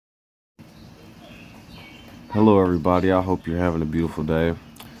Hello everybody, I hope you're having a beautiful day.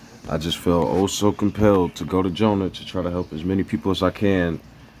 I just feel oh so compelled to go to Jonah to try to help as many people as I can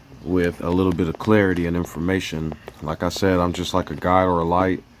with a little bit of clarity and information. Like I said, I'm just like a guide or a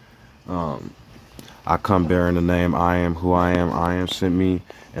light. Um, I come bearing the name I am who I am sent me,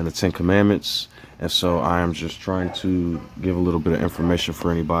 and the Ten Commandments. And so I am just trying to give a little bit of information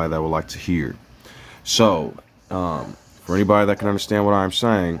for anybody that would like to hear. So, for anybody that can understand what I'm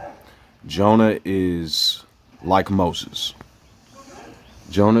saying, Jonah is like Moses.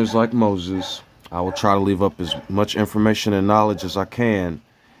 Jonah is like Moses. I will try to leave up as much information and knowledge as I can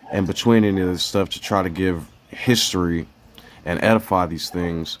in between any of this stuff to try to give history and edify these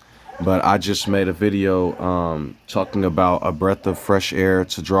things. But I just made a video talking about a breath of fresh air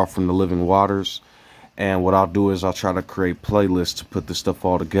to draw from the living waters. And what I'll do is I'll try to create playlists to put this stuff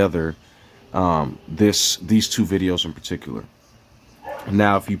all together. These two videos in particular.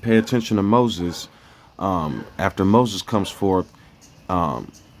 Now, if you pay attention to Moses, after Moses comes forth, well,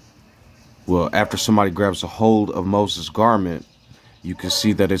 after somebody grabs a hold of Moses' garment, you can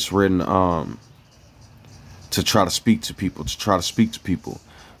see that it's written to try to speak to people,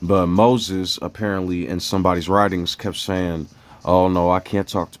 But Moses, apparently, in somebody's writings, kept saying, oh, no, I can't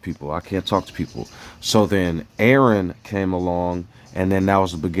talk to people. I can't talk to people. So then Aaron came along, and then that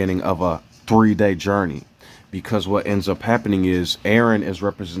was the beginning of a 3-day journey. Because what ends up happening is Aaron is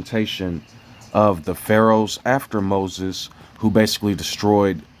representation of the pharaohs after Moses, who basically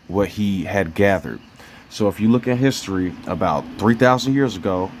destroyed what he had gathered. So if you look at history, about 3,000 years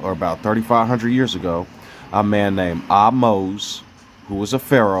ago, or about 3,500 years ago, a man named Ahmose, who was a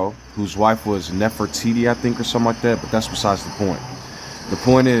pharaoh, whose wife was Nefertiti, I think, or something like that, but that's besides the point. The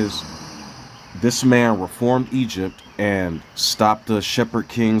point is, this man reformed Egypt and stopped the shepherd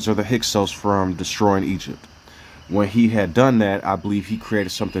kings or the Hyksos from destroying Egypt. When he had done that, I believe he created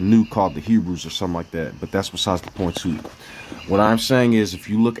something new called the Hebrews or something like that. But that's besides the point too. What I'm saying is, if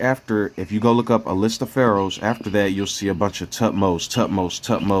you go look up a list of pharaohs, after that you'll see a bunch of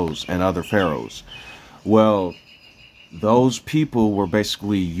Tutmos, and other pharaohs. Well, those people were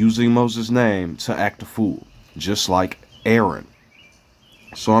basically using Moses' name to act a fool, just like Aaron.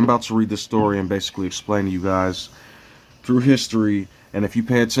 So I'm about to read this story and basically explain to you guys through history. And if you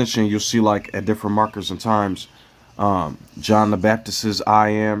pay attention, you'll see, like, at different markers and times, John the Baptist's I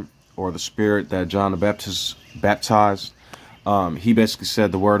am, or the spirit that John the Baptist baptized, he basically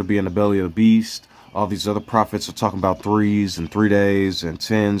said the word will be in the belly of the beast. All these other prophets are talking about 3s and 3 days and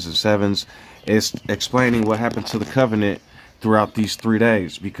 10s and 7s. It's explaining what happened to the covenant throughout these 3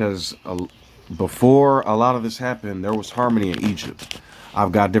 days, because before a lot of this happened, there was harmony in Egypt.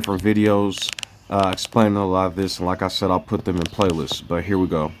 I've got different videos explaining a lot of this, and like I said, I'll put them in playlists. But here we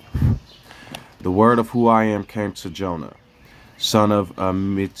go. The word of who I am came to Jonah, son of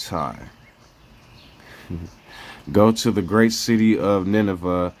Amittai. Go to the great city of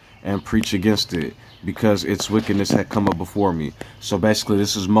Nineveh and preach against it, because its wickedness had come up before me. So basically,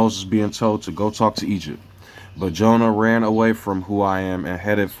 this is Moses being told to go talk to Egypt. But Jonah ran away from who I am and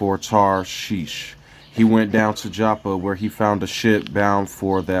headed for Tarshish. He went down to Joppa, where he found a ship bound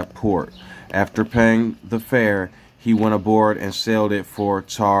for that port. After paying the fare, he went aboard and sailed it for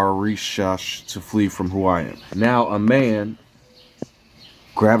Tarshish to flee from who I am. Now a man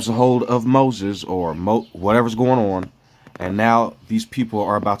grabs a hold of Moses, or whatever's going on, and now these people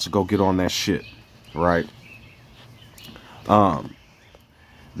are about to go get on that shit, right?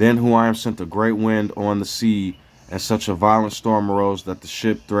 Then who I am sent a great wind on the sea, and such a violent storm arose that the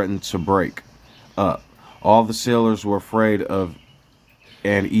ship threatened to break up. All the sailors were afraid of,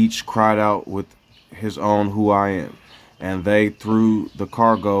 and each cried out with his own who I am, and they threw the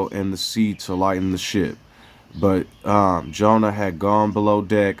cargo in the sea to lighten the ship. But Jonah had gone below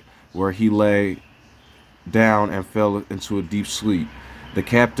deck, where he lay down and fell into a deep sleep. The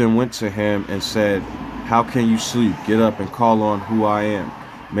captain went to him and said, how can you sleep? Get up and call on who I am.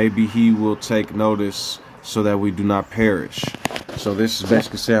 Maybe he will take notice so that we do not perish. So this is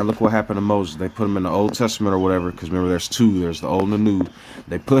basically saying, look what happened to Moses. They put him in the Old Testament or whatever, because remember, there's two. There's the Old and the New.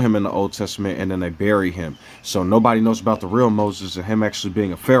 They put him in the Old Testament, and then they bury him. So nobody knows about the real Moses and him actually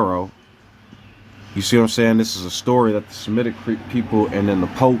being a pharaoh. You see what I'm saying? This is a story that the Semitic people and then the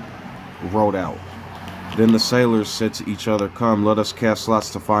Pope wrote out. Then the sailors said to each other, come, let us cast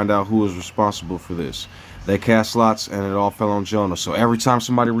lots to find out who is responsible for this. They cast lots, and it all fell on Jonah. So every time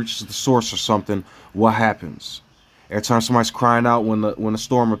somebody reaches the source or something, what happens? Every time somebody's crying out when the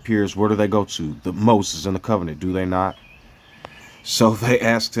storm appears, where do they go to? The Moses and the covenant, do they not? So they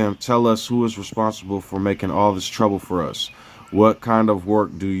asked him, tell us who is responsible for making all this trouble for us. What kind of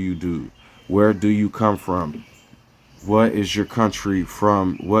work do you do? Where do you come from? What is your country?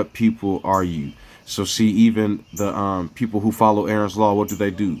 From what people are you? So see, even the people who follow Aaron's law, what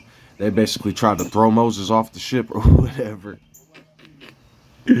do? They basically tried to throw Moses off the ship or whatever.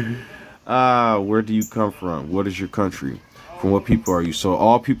 Where do you come from? What is your country? From what people are you? So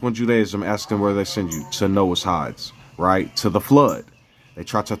all people in Judaism ask them where they send you to Noah's hides, right? To the flood. They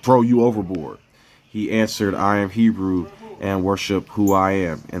tried to throw you overboard. He answered, I am Hebrew and worship who I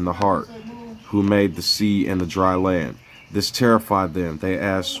am in the heart, who made the sea and the dry land. This terrified them. They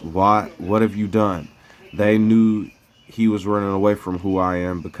asked, what have you done? They knew he was running away from who I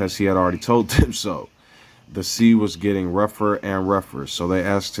am because he had already told them so. The sea was getting rougher and rougher. So they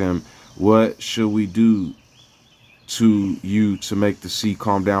asked him, what should we do to you to make the sea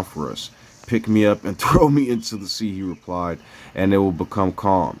calm down for us? Pick me up and throw me into the sea, he replied, and it will become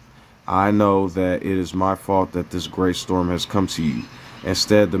calm. I know that it is my fault that this great storm has come to you.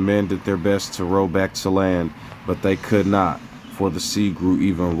 Instead, the men did their best to row back to land, but they could not, for the sea grew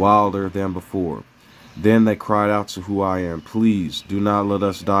even wilder than before. Then they cried out to who I am, please do not let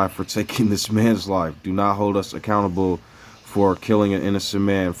us die for taking this man's life. Do not hold us accountable for killing an innocent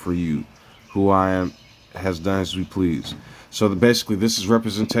man, for you, who I am, has done as we please. So basically, this is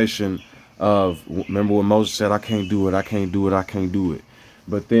representation of, remember when Moses said, I can't do it, I can't do it, I can't do it.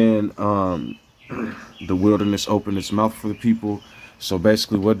 But then the wilderness opened its mouth for the people. So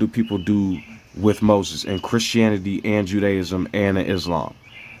basically, what do people do with Moses in Christianity and Judaism and in Islam?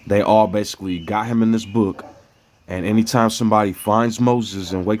 They all basically got him in this book, and anytime somebody finds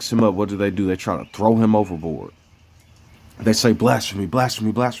Moses and wakes him up, what do? They try to throw him overboard. They say, blasphemy,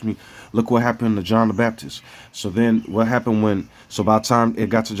 blasphemy, blasphemy. Look what happened to John the Baptist. So then what happened so by the time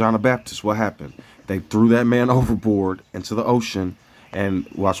it got to John the Baptist, what happened? They threw that man overboard into the ocean, and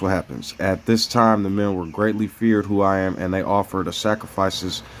watch what happens. At this time, the men were greatly feared who I am, and they offered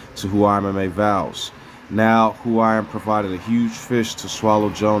sacrifices to who I am and made vows. Now who I am provided a huge fish to swallow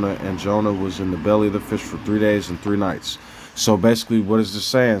Jonah, and Jonah was in the belly of the fish for 3 days and 3 nights. So basically, what is this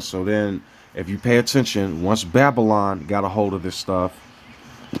saying? So then, if you pay attention, once Babylon got a hold of this stuff,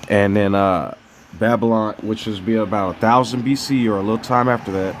 and then Babylon, which was be about 1000 BC or a little time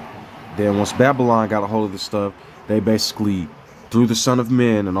after that, then once Babylon got a hold of this stuff, they basically threw the son of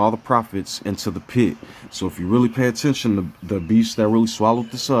men and all the prophets into the pit. So if you really pay attention, the beast that really swallowed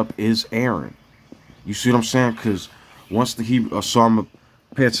this up is Aaron. You see what I'm saying? Because once the Hebrew, so I'm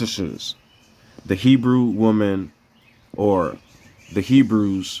pay attention to this. The Hebrew woman, or the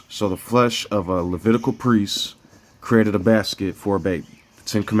Hebrews, so the flesh of a Levitical priest, created a basket for a baby, the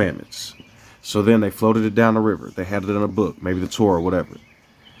 10 Commandments. So then they floated it down the river. They had it in a book, maybe the Torah or whatever.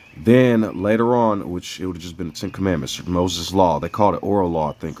 Then later on, which it would have just been the 10 Commandments, or Moses' law. They called it oral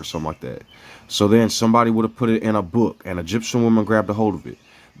law, I think, or something like that. So then somebody would have put it in a book. An Egyptian woman grabbed a hold of it.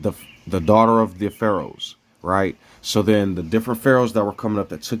 The daughter of the pharaohs, right? So then the different pharaohs that were coming up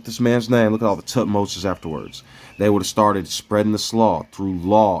that took this man's name, look at all the Tutmosis afterwards. They would have started spreading this law through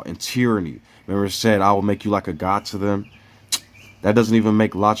law and tyranny. Remember it said, I will make you like a god to them. That doesn't even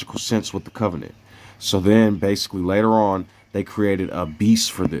make logical sense with the covenant. So then basically later on, they created a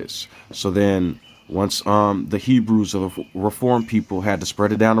beast for this. So then once the Hebrews or the reformed people had to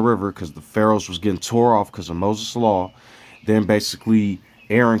spread it down the river because the pharaohs was getting tore off because of Moses' law, then basically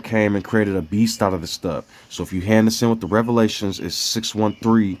Aaron came and created a beast out of this stuff. So if you hand this in with the Revelations, it's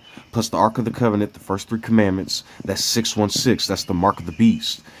 613 plus the Ark of the Covenant, the first 3 commandments. That's 616. That's the mark of the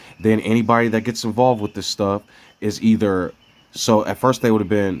beast. Then anybody that gets involved with this stuff is either, so at first they would have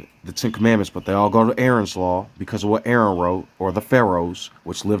been the 10 commandments, but they all go to Aaron's law because of what Aaron wrote, or the pharaohs,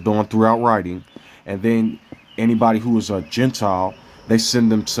 which lived on throughout writing. And then anybody who is a Gentile, they send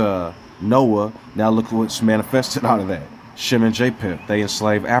them to Noah. Now look what's manifested out of that. Shem and Japheth, they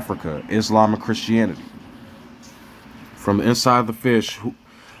enslaved Africa, Islam and Christianity. From the inside of the fish,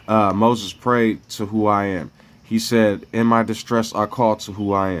 Moses prayed to who I am. He said, in my distress I called to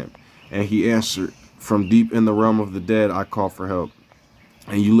who I am. And he answered, from deep in the realm of the dead I call for help.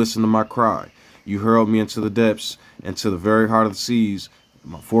 And you listened to my cry. You hurled me into the depths, into the very heart of the seas.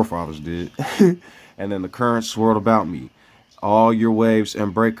 My forefathers did. And then the currents swirled about me. All your waves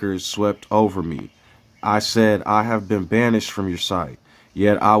and breakers swept over me. I said, I have been banished from your sight,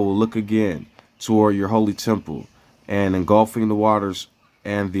 yet I will look again toward your holy temple, and the engulfing waters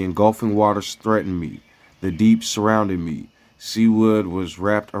threatened me. The deep surrounded me. Seawood was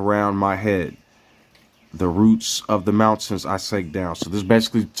wrapped around my head. The roots of the mountains I sank down. So this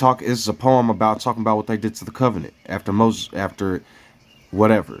basically is a poem talking about what they did to the covenant after Moses, after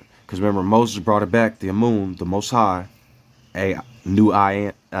whatever. Because remember, Moses brought it back, the Amun, the Most High, new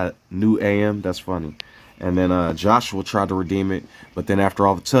AM, that's funny. And then Joshua tried to redeem it, but then after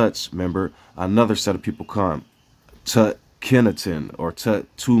all the Tuts, remember, another set of people come. Tut Kenaton or Tut,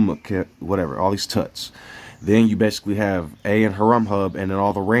 Tuma, whatever, all these Tuts. Then you basically have A and Haramhub, and then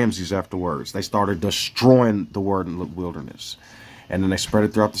all the Ramses afterwards. They started destroying the word in the wilderness. And then they spread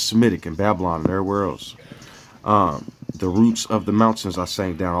it throughout the Semitic and Babylon and everywhere else. The roots of the mountains I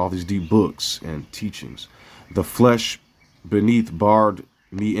sang down, all these deep books and teachings. The flesh beneath barred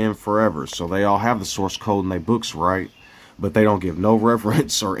me in forever. So they all have the source code in their books, right? But they don't give no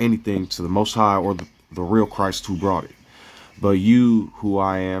reverence or anything to the Most High or the real Christ who brought it. But you, who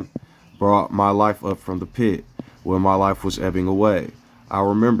I am, brought my life up from the pit when my life was ebbing away. I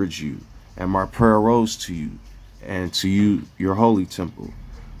remembered you, and my prayer rose to you, and to you, your holy temple.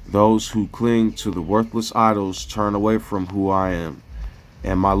 Those who cling to the worthless idols turn away from who I am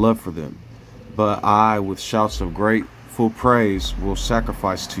and my love for them. But I, with shouts of grateful praise, will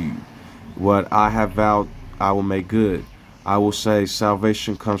sacrifice to you. What I have vowed, I will make good. I will say,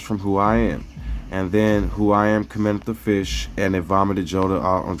 salvation comes from who I am. And then who I am commanded the fish, and it vomited Jonah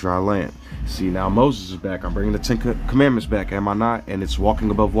out on dry land. See, now Moses is back. I'm bringing the 10 Commandments back, am I not? And it's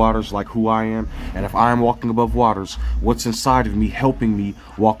walking above waters like who I am. And if I am walking above waters, what's inside of me helping me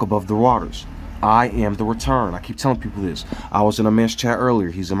walk above the waters? I am the return. I keep telling people this. I was in a man's chat earlier.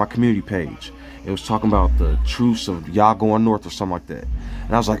 He's in my community page. It was talking about the truths of y'all going north or something like that.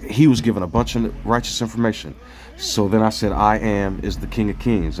 And I was like, he was giving a bunch of righteous information. So then I said, I am is the King of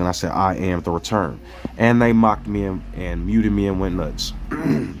Kings. And I said, I am the return. And they mocked me and muted me and went nuts.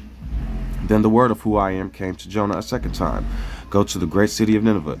 Then the word of who I am came to Jonah a second time. Go to the great city of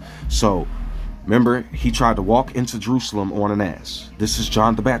Nineveh. So remember, he tried to walk into Jerusalem on an ass. This is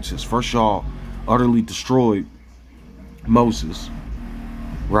John the Baptist. First, y'all utterly destroyed Moses,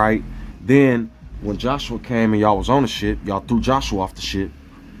 right? Then when Joshua came and y'all was on the ship, y'all threw Joshua off the ship,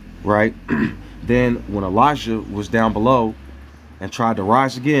 right? Then when Elijah was down below and tried to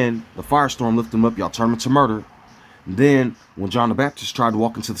rise again, the firestorm lifted him up, y'all turned him to murder. And then when John the Baptist tried to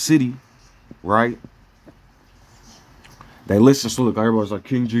walk into the city, right? They listened. So look, everybody's like,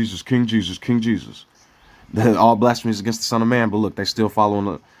 King Jesus, King Jesus, King Jesus. All blasphemies against the Son of Man, but look, they still following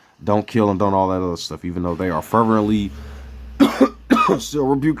the don't kill and don't all that other stuff, even though they are fervently still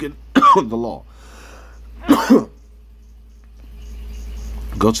rebuking the law.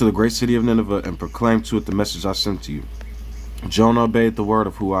 Go to the great city of Nineveh and proclaim to it the message I sent to you. Jonah obeyed the word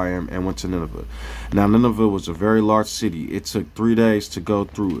of who I am and went to Nineveh. Now Nineveh was a very large city. It took 3 days to go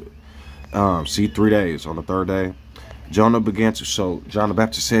through it. 3 days. On the third day, Jonah began to. So John the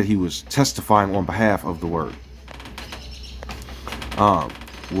Baptist said he was testifying on behalf of the word.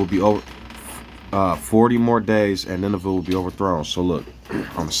 Will be over 40 more days, and Nineveh will be overthrown. So look,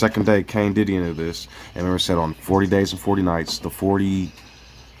 on the second day, Cain did any of this, and remember, it said on 40 days and 40 nights, the 40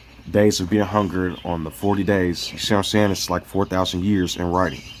 days of being hungered on the 40 days. You see what I'm saying? It's like 4,000 years in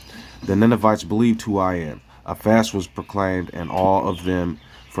writing. The Ninevites believed who I am. A fast was proclaimed, and all of them,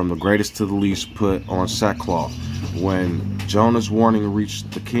 from the greatest to the least, put on sackcloth. When Jonah's warning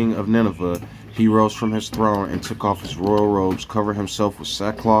reached the king of Nineveh, he rose from his throne and took off his royal robes, covered himself with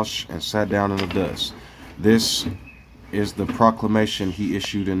sackcloth, and sat down in the dust. This is the proclamation he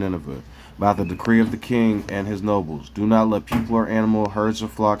issued in Nineveh. By the decree of the king and his nobles, do not let people or animal, herds or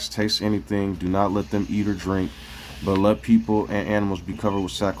flocks taste anything. Do not let them eat or drink, but let people and animals be covered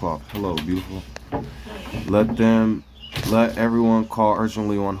with sackcloth. Hello, beautiful. Let everyone call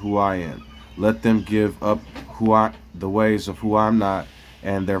urgently on who I am. Let them give up the ways of who I'm not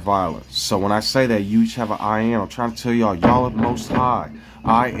and their violence. So when I say that you each have an I am, I'm trying to tell y'all are the Most High.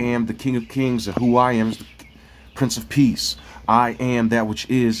 I am the King of Kings, and who I am is the Prince of Peace. I am that which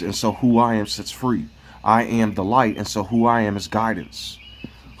is, and so who I am sets free. I am the light, and so who I am is guidance.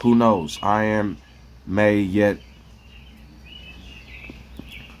 Who knows? I am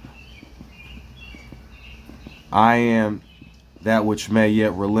that which may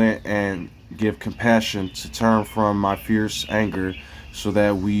yet relent and give compassion to turn from my fierce anger, so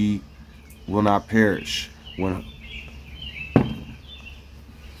that we will not perish. When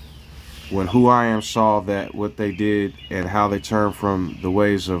who I am saw that what they did and how they turned from the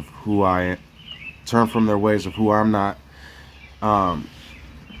ways of who I am, turned from their ways of who I'm not,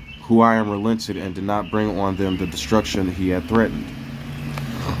 who I am relented and did not bring on them the destruction he had threatened.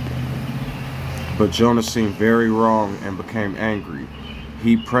 But Jonah seemed very wrong and became angry.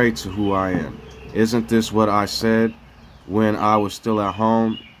 He prayed to who I am. Isn't this what I said when I was still at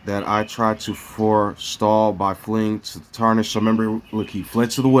home, that I tried to forestall by fleeing to Tarnish? So remember, look, he fled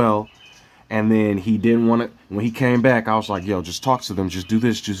to the well, and then he didn't want to. When he came back, I was like, yo, just talk to them, just do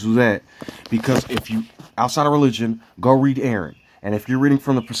this, just do that. Because if you, outside of religion, go read Aahron. And if you're reading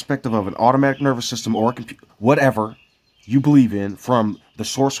from the perspective of an automatic nervous system or a computer, whatever you believe in, from the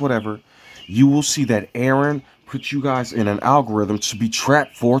source, whatever, you will see that Aahron put you guys in an algorithm to be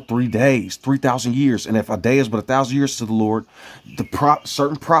trapped for 3 days, 3,000 years. And if a day is but 1,000 years to the Lord,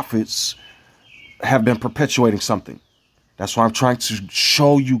 certain prophets have been perpetuating something. That's why I'm trying to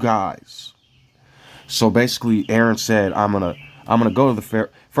show you guys. So basically, Aaron said, I'm gonna go to the Pharaoh.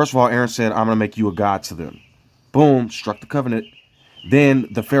 First of all, Aaron said, I'm gonna make you a god to them. Boom, struck the covenant. Then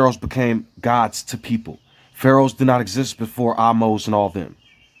the pharaohs became gods to people. Pharaohs did not exist before Ahmose and all them.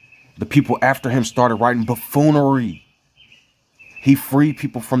 The people after him started writing buffoonery. He freed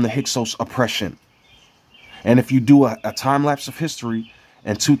people from the Hyksos oppression. And if you do a time lapse of history,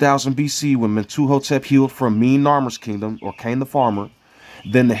 in 2000 BC, when Mentuhotep healed from Mean Narmer's kingdom, or Cain the farmer,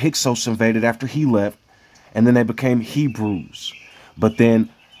 then the Hyksos invaded after he left, and then they became Hebrews. But then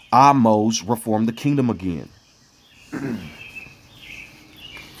Ahmose reformed the kingdom again.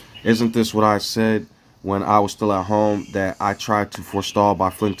 Isn't this what I said when I was still at home, that I tried to forestall by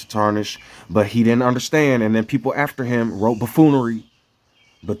Flint to Tarnish, but he didn't understand, and then people after him wrote buffoonery.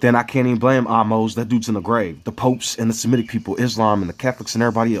 But then I can't even blame Ahmose. That dude's in the grave. The popes and the Semitic people, Islam and the Catholics and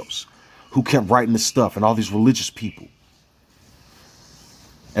everybody else who kept writing this stuff, and all these religious people.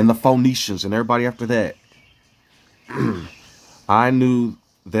 And the Phoenicians and everybody after that. I knew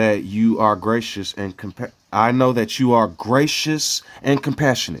that you are gracious and I know that you are gracious and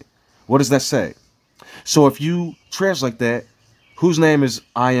compassionate. What does that say? So if you translate that, whose name is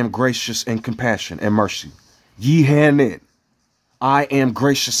I am gracious and compassion and mercy? Yehanan. I am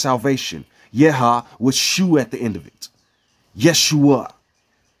gracious salvation. Yeha with shu at the end of it. Yeshua.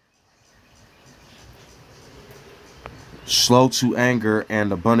 Slow to anger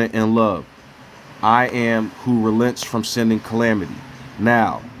and abundant in love. I am who relents from sending calamity.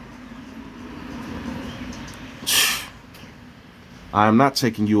 Now, I am not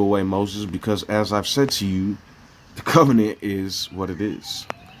taking you away, Moses, because as I've said to you, the covenant is what it is.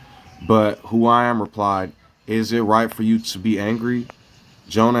 But who I am replied, is it right for you to be angry?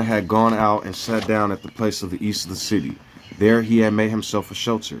 Jonah had gone out and sat down at the place of the east of the city. There he had made himself a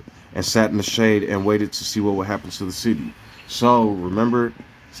shelter and sat in the shade and waited to see what would happen to the city. So remember,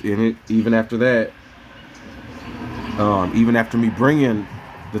 even after that, even after me bringing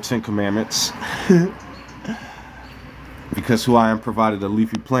the 10 Commandments, because who I am provided a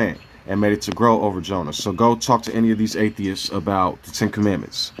leafy plant and made it to grow over Jonah. So go talk to any of these atheists about the 10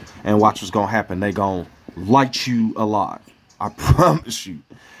 Commandments and watch what's going to happen. They going to light you alive. I promise you.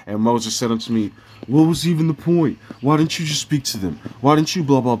 And Moses said unto me, what was even the point? Why didn't you just speak to them? Why didn't you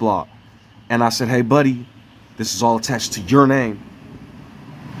blah, blah, blah? And I said, hey, buddy, this is all attached to your name.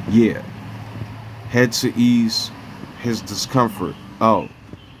 Yeah. Head to ease his discomfort. Oh.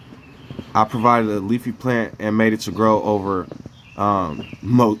 I provided a leafy plant and made it to grow over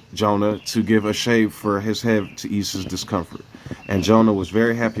Jonah to give a shade for his head to ease his discomfort. And Jonah was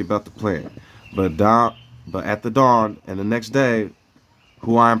very happy about the plant. But at the dawn and the next day,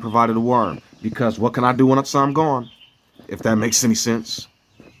 who I am provided a worm. Because what can I do when I'm gone? If that makes any sense.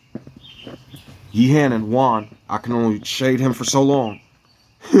 Yehanan, Juan, I can only shade him for so long.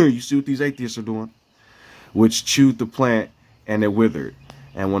 You see what these atheists are doing? Which chewed the plant and it withered.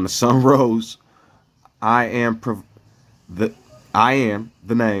 And when the sun rose, I am the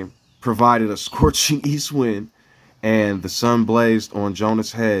name, provided a scorching east wind, and the sun blazed on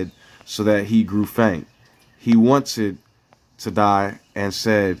Jonah's head so that he grew faint. He wanted to die and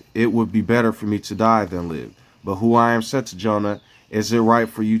said, it would be better for me to die than live. But who I am said to Jonah, is it right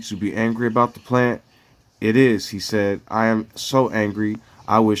for you to be angry about the plant? It is, he said. I am so angry.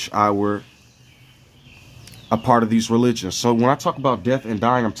 I wish I were a part of these religions. So when I talk about death and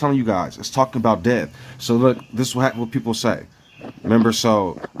dying, I'm telling you guys, it's talking about death. So look, this is what people say. Remember,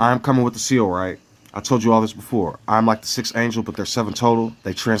 so I'm coming with the seal, right? I told you all this before. I'm like the sixth angel, but there's 7 total.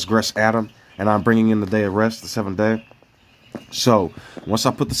 They transgress Adam, and I'm bringing in the day of rest, the 7th day. So once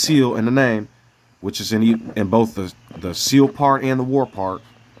I put the seal in the name, which is in both the seal part and the war part,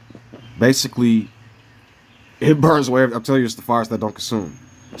 basically it burns away. I'm telling you, it's the fires that don't consume.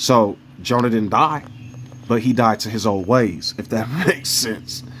 So Jonah didn't die, but he died to his old ways, if that makes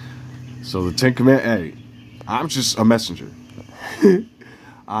sense. So the 10 Commandments, hey, I'm just a messenger.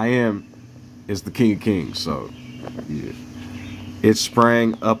 I am is the King of Kings. So yeah, it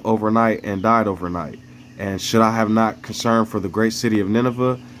sprang up overnight and died overnight. And should I have not concern for the great city of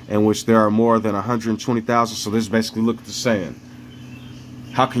Nineveh, in which there are more than 120,000? So this is basically look at the saying.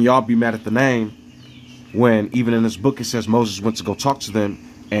 How can y'all be mad at the name when even in this book it says Moses went to go talk to them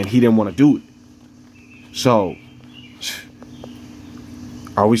and he didn't want to do it? So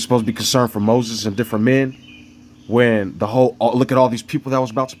are we supposed to be concerned for Moses and different men when look at all these people that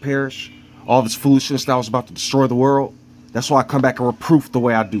was about to perish, all this foolishness that was about to destroy the world? That's why I come back and reproof the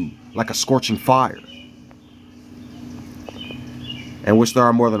way I do, like a scorching fire. in which there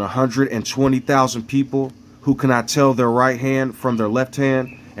are more than 120,000 people who cannot tell their right hand from their left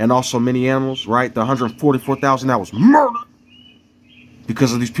hand, and also many animals, right? The 144,000 that was murdered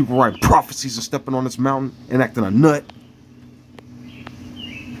because of these people writing prophecies and stepping on this mountain and acting a nut.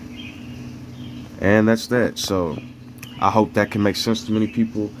 And that's that. So I hope that can make sense to many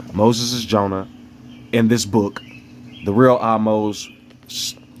people. Moses is Jonah in this book. The real Amos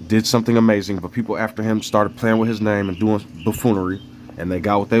did something amazing, but people after him started playing with his name and doing buffoonery, and they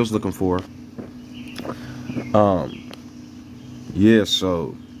got what they was looking for. Yeah,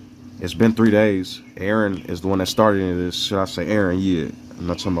 so it's been 3 days. Aaron is the one that started into this. Should I say Aaron? Yeah, I'm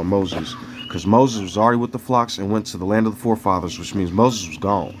not talking about Moses, because Moses was already with the flocks and went to the land of the forefathers, which means Moses was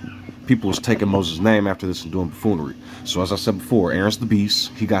gone. People was taking Moses' name after this and doing buffoonery. So as I said before, Aaron's the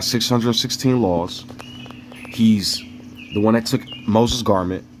beast. He got 616 laws. He's the one that took Moses'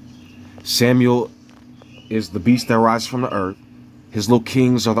 garment. Samuel is the beast that rises from the earth. His little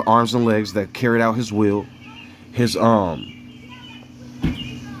kings are the arms and legs that carried out his will. His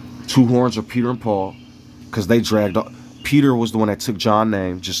two horns are Peter and Paul, because they dragged up. Peter was the one that took John's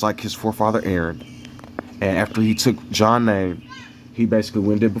name, just like his forefather Aaron. And after he took John's name, he basically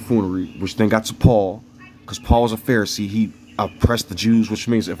went and did buffoonery, which then got to Paul, because Paul was a Pharisee. He oppressed the Jews, which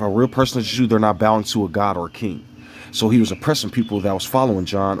means if a real person is a Jew, they're not bowing to a god or a king. So he was oppressing people that was following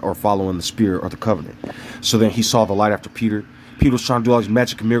John or following the spirit or the covenant. So then he saw the light after Peter. Peter was trying to do all these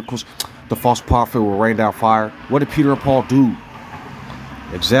magic and miracles. The false prophet will rain down fire. What did Peter and Paul do?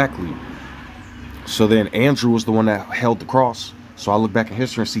 Exactly. So then Andrew was the one that held the cross. So I look back in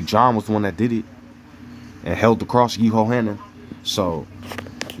history and see John was the one that did it and held the cross, Yehohanan. So,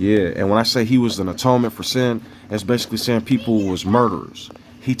 yeah, and when I say he was an atonement for sin, it's basically saying people was murderers.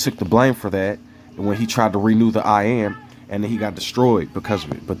 He took the blame for that, and when he tried to renew the I am, and then he got destroyed because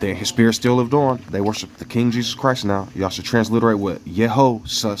of it. But then his spirit still lived on. They worship the King Jesus Christ now. Y'all should transliterate what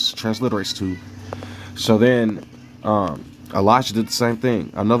Yeho-sus transliterates to. So then Elijah did the same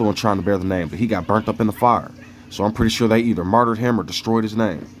thing. Another one trying to bear the name, but he got burnt up in the fire. So I'm pretty sure they either martyred him or destroyed his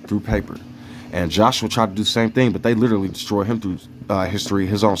name through paper. And Joshua tried to do the same thing, but they literally destroyed him through history.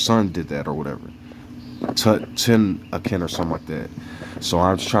 His own son did that or whatever. Ten akin or something like that. So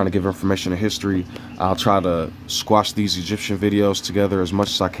I'm just trying to give information in history. I'll try to squash these Egyptian videos together as much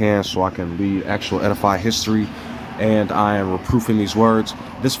as I can so I can lead actual edify history. And I am reproofing these words.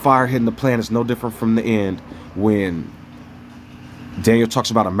 This fire hitting the plant is no different from the end when Daniel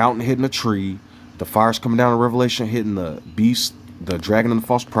talks about a mountain hitting a tree. The fire's coming down in Revelation hitting the beast, the dragon and the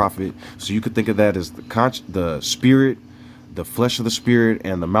false prophet. So you could think of that as the spirit, the flesh of the spirit,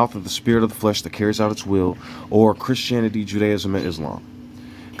 and the mouth of the spirit of the flesh that carries out its will, or Christianity, Judaism, and Islam.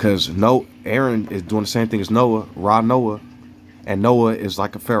 Because Aaron is doing the same thing as Noah, Noah, and Noah is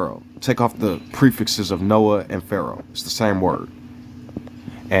like a Pharaoh. Take off the prefixes of Noah and Pharaoh. It's the same word.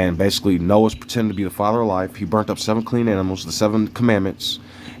 And basically Noah's pretending to be the father of life. He burnt up 7 clean animals, the 7 commandments,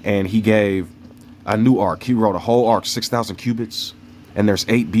 and he gave a new ark. He wrote a whole ark, 6,000 cubits, and there's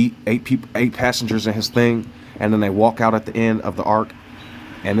 8 passengers in his thing. And then they walk out at the end of the ark.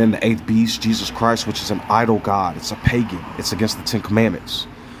 And then the 8th beast, Jesus Christ, which is an idol god. It's a pagan. It's against the 10 commandments.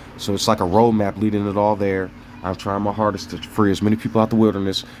 So it's like a roadmap leading it all there. I'm trying my hardest to free as many people out the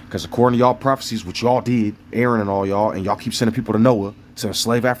wilderness. Because according to y'all prophecies, which y'all did, Aaron and all y'all, and y'all keep sending people to Noah to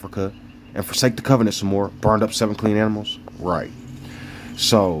enslave Africa and forsake the covenant some more, burned up 7 clean animals. Right.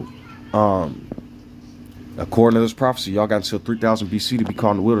 So, according to this prophecy, y'all got until 3000 BC to be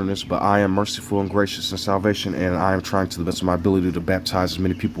called in the wilderness, but I am merciful and gracious in salvation, and I am trying to the best of my ability to baptize as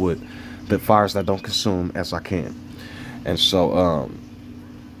many people with the fires that don't consume as I can. And so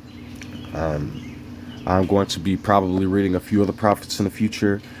I'm going to be probably reading a few other prophets in the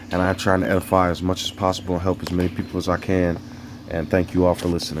future, and I'm trying to edify as much as possible and help as many people as I can. And thank you all for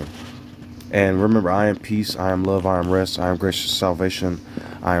listening. And remember, I am peace, I am love, I am rest, I am gracious salvation,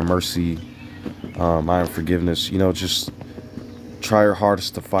 I am mercy, I am forgiveness. You know, just try your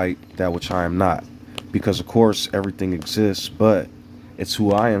hardest to fight that which I am not. Because, of course, everything exists, but it's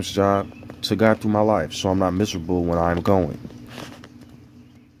who I am's job to guide through my life, so I'm not miserable when I'm going.